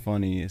humor is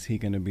funny, is he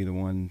going to be the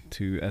one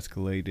to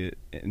escalate it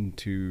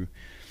into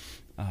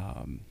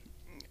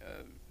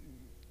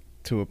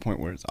to a point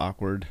where it's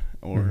awkward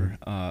or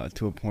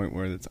to a point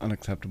where it's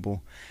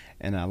unacceptable?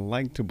 And I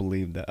like to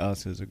believe that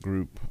us as a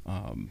group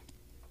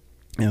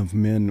of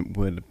men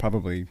would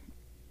probably,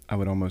 I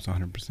would almost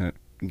 100%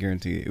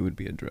 guarantee it would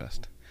be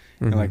addressed.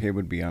 And like it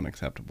would be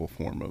unacceptable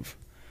form of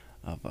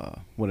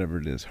whatever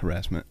it is,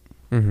 harassment.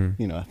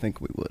 I think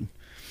we would.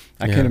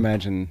 I can't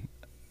imagine,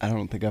 I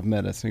don't think I've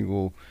met a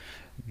single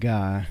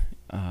guy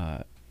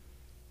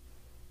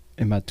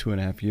in my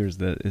 2.5 years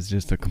that is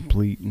just a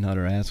complete and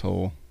utter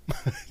asshole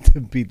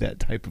to be that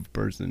type of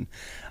person.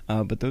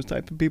 But those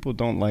type of people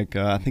don't like,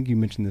 I think you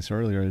mentioned this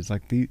earlier, is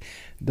like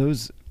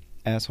those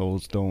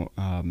assholes don't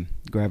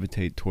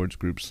gravitate towards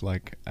groups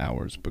like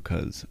ours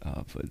because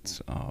of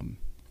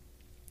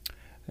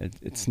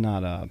it's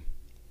not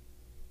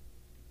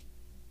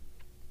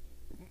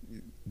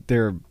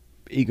their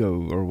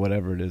ego or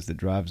whatever it is that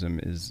drives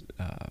them is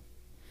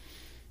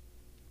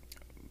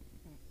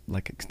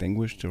like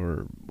extinguished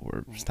or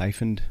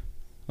stifled.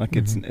 Like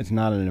it's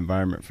not an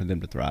environment for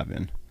them to thrive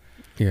in.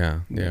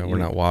 Yeah, we're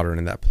not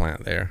watering that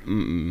plant there.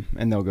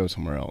 And they'll go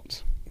somewhere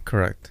else.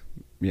 Correct.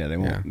 Yeah, they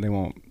won't. They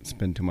won't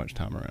spend too much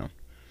time around.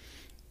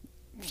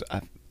 So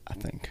I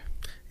think.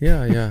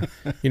 Yeah.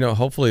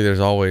 Hopefully there's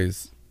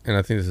always, and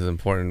I think this is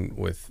important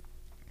with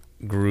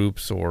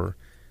groups or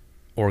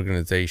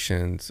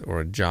organizations or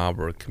a job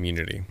or a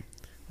community,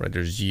 right?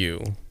 There's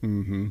you,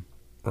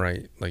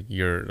 right? Like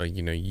you're like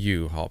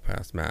you, Hall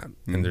Pass Matt,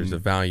 and there's the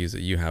values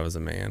that you have as a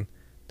man.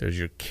 There's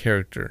your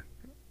character.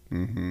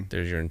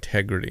 There's your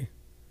integrity.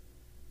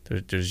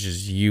 There's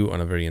just you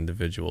on a very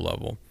individual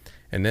level.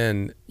 And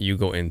then you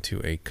go into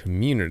a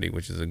community,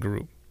 which is a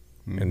group.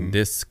 And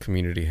this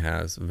community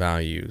has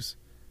values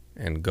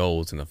and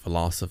goals and a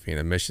philosophy and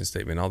a mission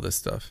statement, all this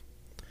stuff.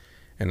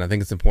 And I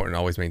think it's important to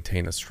always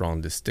maintain a strong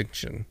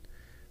distinction,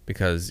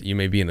 because you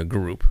may be in a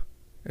group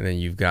and then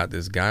you've got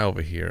this guy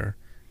over here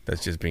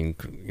that's just being,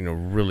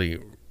 really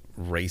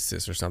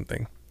racist or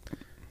something.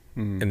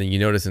 And then you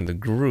notice in the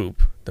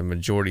group, the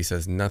majority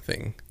says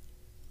nothing.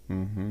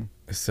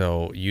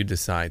 So you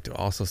decide to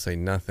also say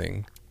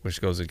nothing,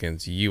 which goes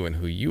against you and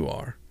who you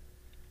are.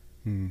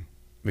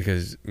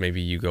 Because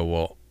maybe you go,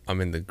 well,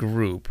 I'm in the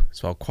group,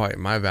 so I'll quiet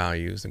my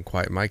values and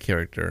quiet my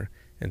character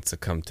and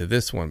succumb to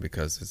this one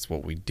because it's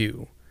what we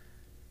do.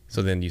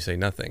 So then you say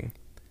nothing.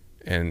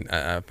 And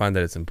I find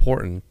that it's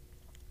important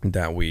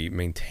that we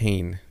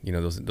maintain,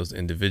 those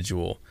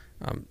individual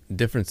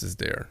differences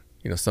there.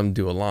 Some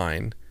do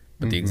align,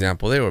 But the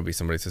example there would be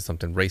somebody says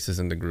something racist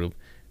in the group.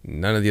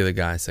 None of the other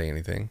guys say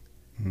anything.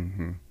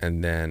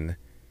 And then,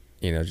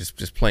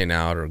 just playing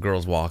out, or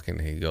girls walking,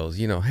 he goes,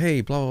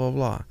 hey, blah, blah,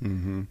 blah, blah.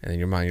 And in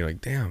your mind, you're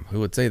like, damn, who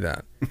would say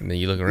that? And then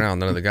you look around,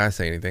 none of the guys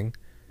say anything.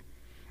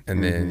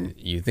 And then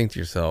you think to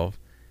yourself,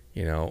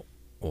 well,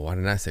 why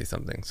didn't I say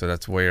something? So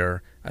that's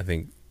where I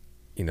think,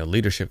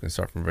 leadership can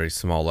start from a very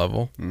small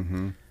level.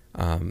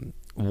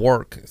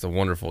 Work is a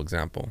wonderful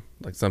example.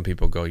 Like some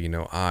people go,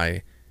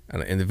 I,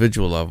 on an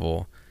individual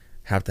level,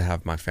 have to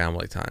have my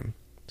family time.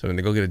 So when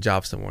they go get a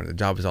job somewhere, the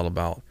job is all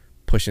about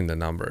pushing the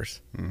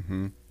numbers.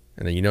 And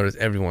then you notice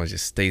everyone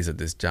just stays at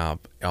this job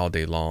all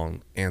day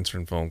long,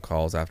 answering phone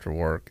calls after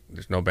work.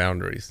 There's no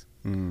boundaries.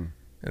 And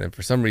then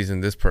for some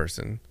reason, this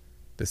person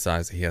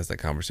decides that he has that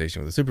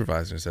conversation with the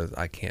supervisor and says,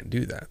 I can't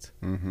do that.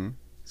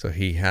 So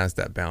he has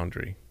that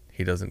boundary.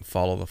 He doesn't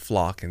follow the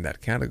flock in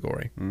that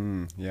category.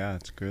 Yeah,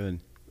 it's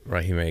good.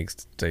 Right. He may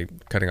say,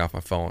 cutting off my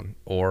phone,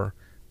 or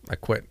I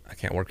quit. I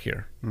can't work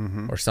here,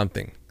 or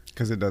something.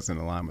 Because it doesn't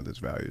align with his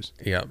values.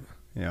 Yep.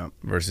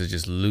 Versus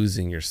just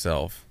losing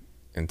yourself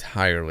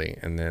entirely.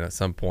 And then at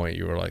some point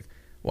you were like,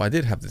 well, I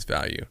did have this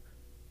value.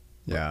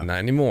 But not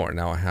anymore.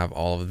 Now I have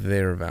all of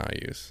their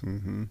values.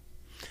 And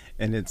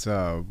it's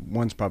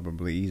one's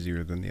probably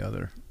easier than the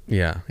other.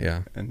 Yeah.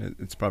 And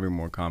it's probably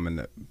more common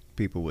that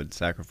people would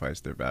sacrifice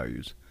their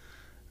values.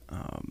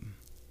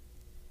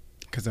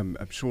 Because I'm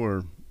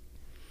sure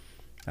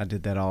I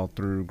did that all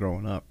through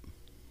growing up.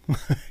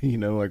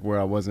 Like where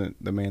I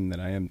wasn't the man that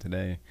I am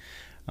today.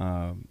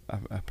 I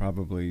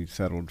probably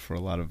settled for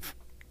a lot of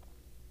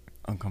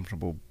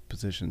uncomfortable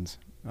positions,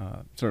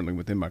 certainly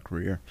within my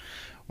career,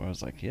 where I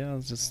was like, yeah,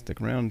 let's just stick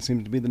around. It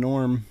seems to be the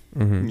norm.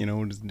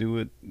 Just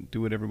do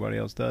what everybody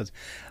else does.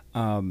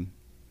 And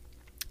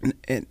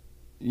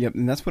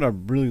that's what I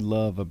really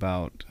love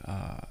about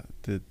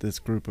this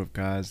group of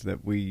guys,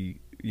 that we,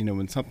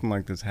 when something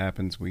like this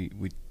happens, we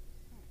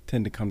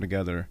tend to come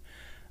together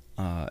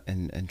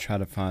and try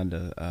to find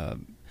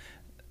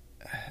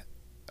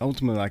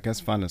ultimately, I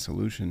guess, find a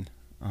solution.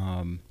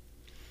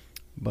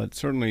 But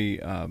certainly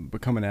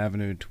become an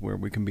avenue to where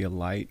we can be a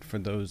light for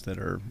those that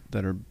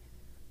are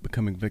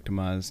becoming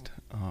victimized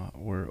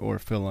or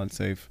feel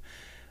unsafe.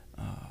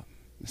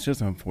 It's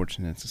just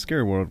unfortunate. It's a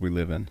scary world we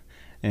live in,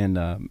 and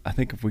I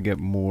think if we get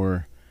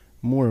more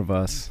of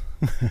us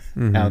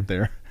out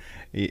there,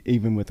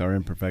 even with our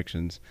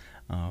imperfections,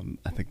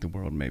 I think the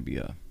world may be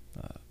a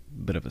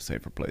bit of a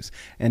safer place.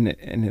 And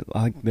it,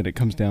 like that, it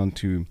comes down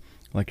to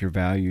like your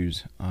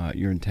values,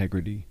 your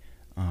integrity.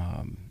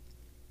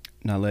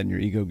 Not letting your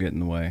ego get in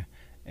the way,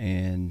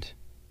 and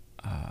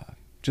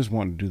just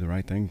wanting to do the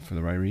right thing for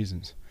the right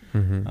reasons,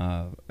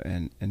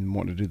 and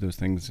wanting to do those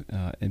things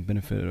in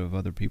benefit of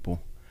other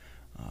people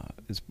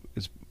is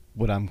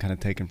what I'm kind of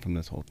taking from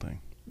this whole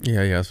thing.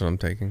 Yeah, that's what I'm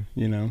taking.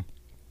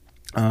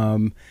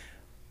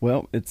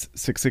 Well, it's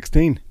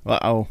 6:16.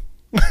 Uh-oh.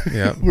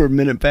 Yeah, we're a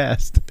minute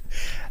past.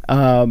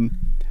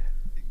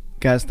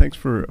 Guys, thanks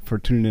for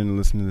tuning in and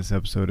listening to this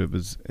episode. It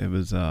was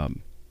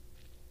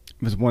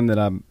one that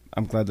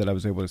I'm glad that I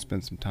was able to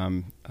spend some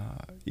time,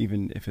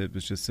 even if it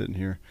was just sitting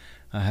here,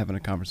 having a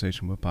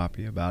conversation with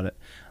Poppy about it.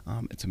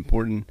 It's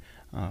important.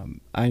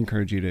 I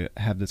encourage you to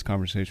have this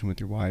conversation with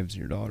your wives,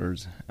 your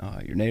daughters,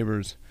 your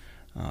neighbors,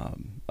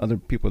 other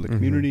people in the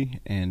community,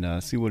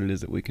 and see what it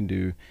is that we can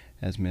do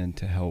as men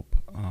to help,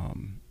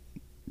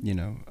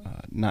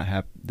 not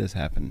have this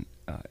happen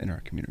in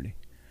our community.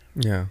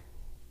 Yeah.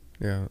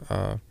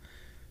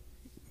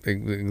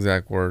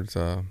 Exact words.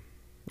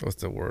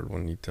 What's the word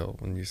when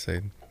you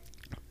say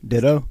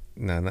ditto?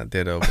 No, not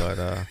ditto,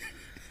 but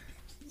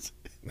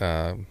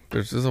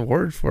there's a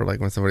word for like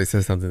when somebody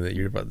says something that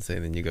you're about to say,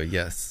 and then you go,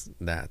 yes,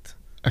 that.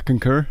 I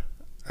concur.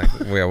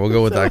 We'll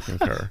go with I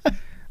concur.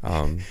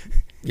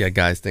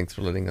 Guys, thanks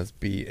for letting us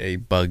be a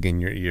bug in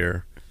your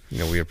ear.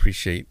 We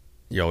appreciate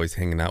you always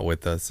hanging out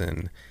with us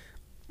and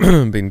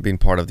being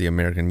part of the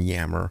American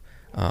Yammer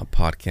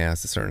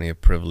podcast. Is certainly a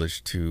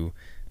privilege to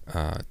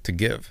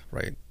give,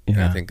 right? Yeah.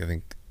 And I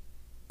think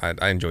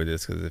I enjoy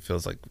this because it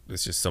feels like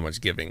it's just so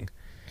much giving,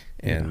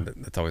 and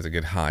that's always a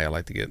good high I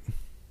like to get.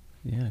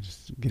 Yeah,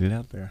 just get it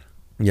out there.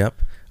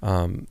 Yep.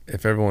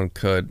 If everyone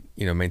could,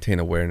 maintain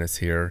awareness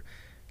here,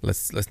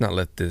 let's not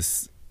let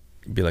this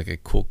be like a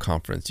cool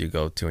conference you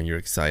go to and you're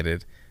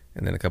excited,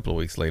 and then a couple of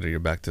weeks later you're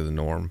back to the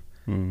norm.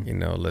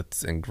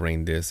 Let's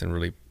ingrain this and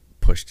really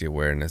push the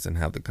awareness and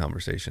have the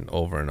conversation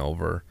over and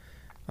over.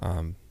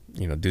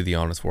 Do the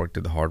honest work,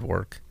 do the hard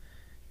work.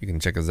 You can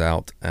check us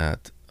out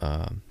at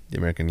the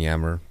American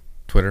Yammer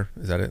Twitter.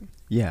 Is that it?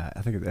 Yeah,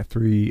 I think it's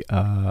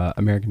F3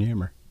 American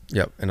Yammer.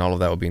 Yep, and all of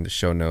that will be in the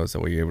show notes. That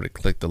way you're able to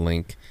click the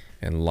link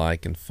and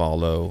like and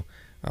follow.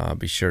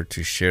 Be sure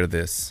to share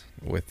this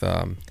with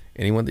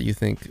anyone that you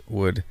think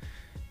would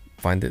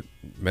find it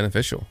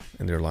beneficial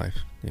in their life.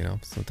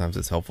 Sometimes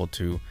it's helpful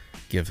to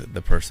give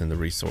the person the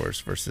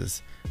resource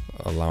versus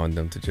allowing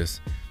them to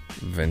just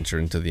venture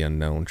into the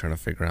unknown, trying to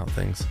figure out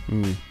things.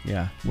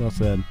 Yeah, well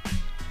said.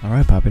 All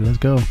right, Poppy, let's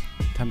go.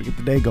 Time to get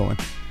the day going.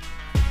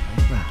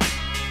 All right.